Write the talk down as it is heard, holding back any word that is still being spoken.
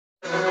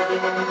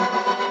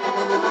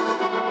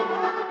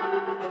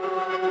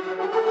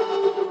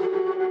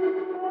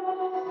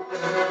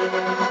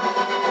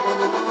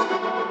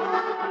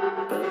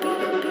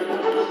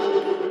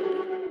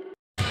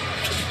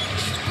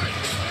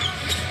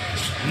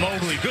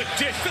Mobley, good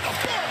dish to the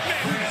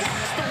Birdman, who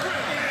rocks the rim.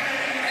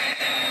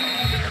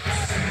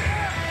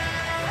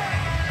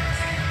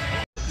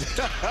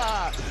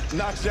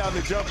 Knocks down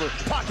the jumper.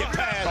 Pocket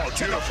pass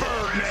to the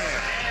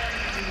Birdman.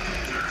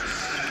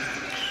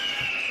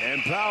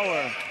 And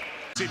power.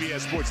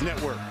 CBS Sports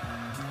Network.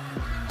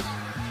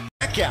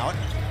 Back out.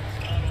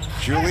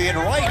 Julian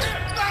Wright.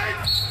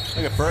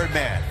 Look at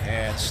Birdman.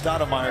 And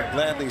Stoudemire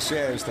gladly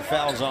says the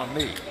foul's on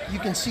me. You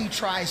can see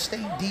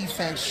Tri-State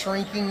defense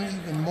shrinking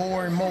even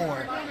more and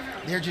more.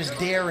 They're just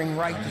daring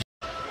right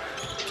to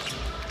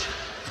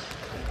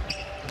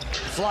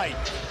Flight.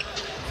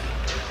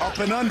 Up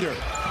and under.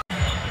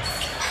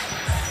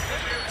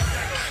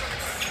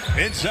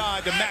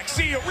 Inside the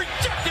Maxia,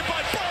 rejected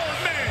by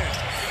Birdman.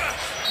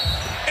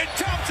 And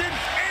Thompson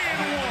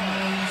and one.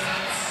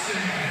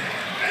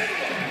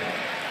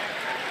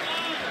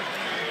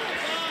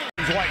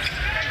 White.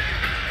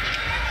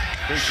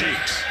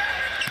 Shakes.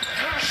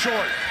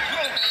 Short.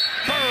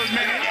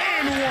 Birdman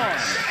and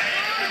one.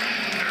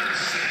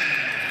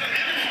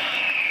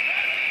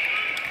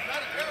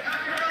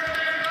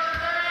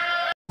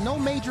 no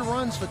major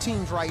runs for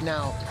teams right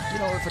now. You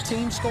know, if a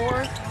team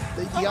scores,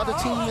 the other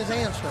team is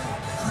answering.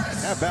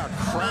 How about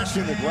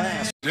crashing the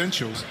glass?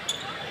 Credentials.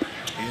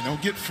 You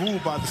don't get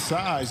fooled by the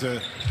size.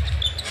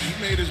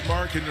 He made his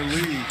mark in the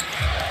league.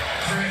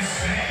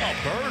 Oh,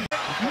 Bird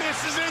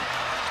misses it.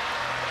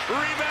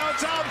 Rebound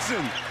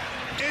Thompson.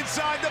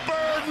 Inside the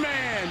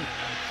Birdman.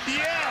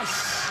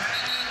 Yes.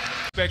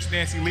 Respects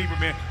Nancy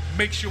Lieberman.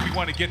 Make sure we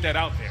want to get that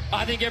out there.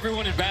 I think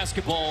everyone in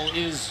basketball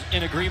is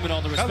in agreement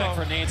on the respect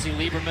for Nancy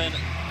Lieberman.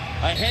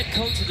 A head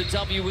coach of the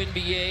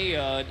WNBA,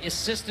 an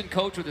assistant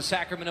coach with the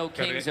Sacramento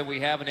Kings, and we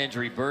have an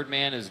injury.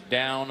 Birdman is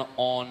down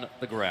on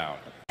the ground.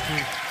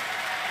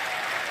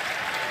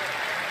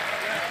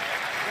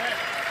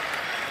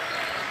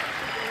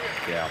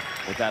 Yeah,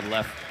 with that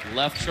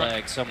left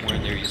leg somewhere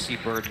in there, you see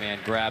Birdman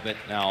grab it.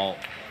 Now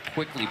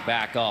quickly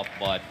back up,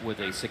 but with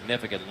a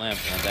significant limp,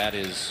 and that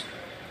is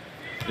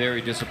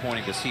very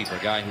disappointing to see for a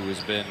guy who has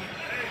been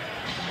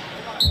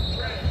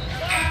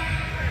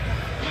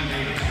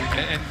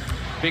and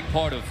big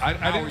part of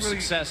our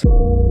success.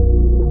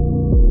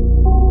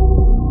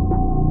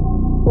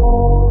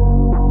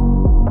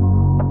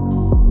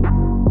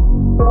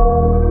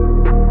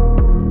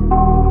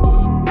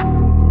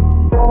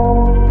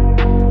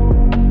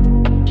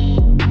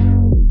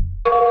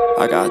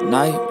 I got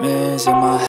nightmares in my head.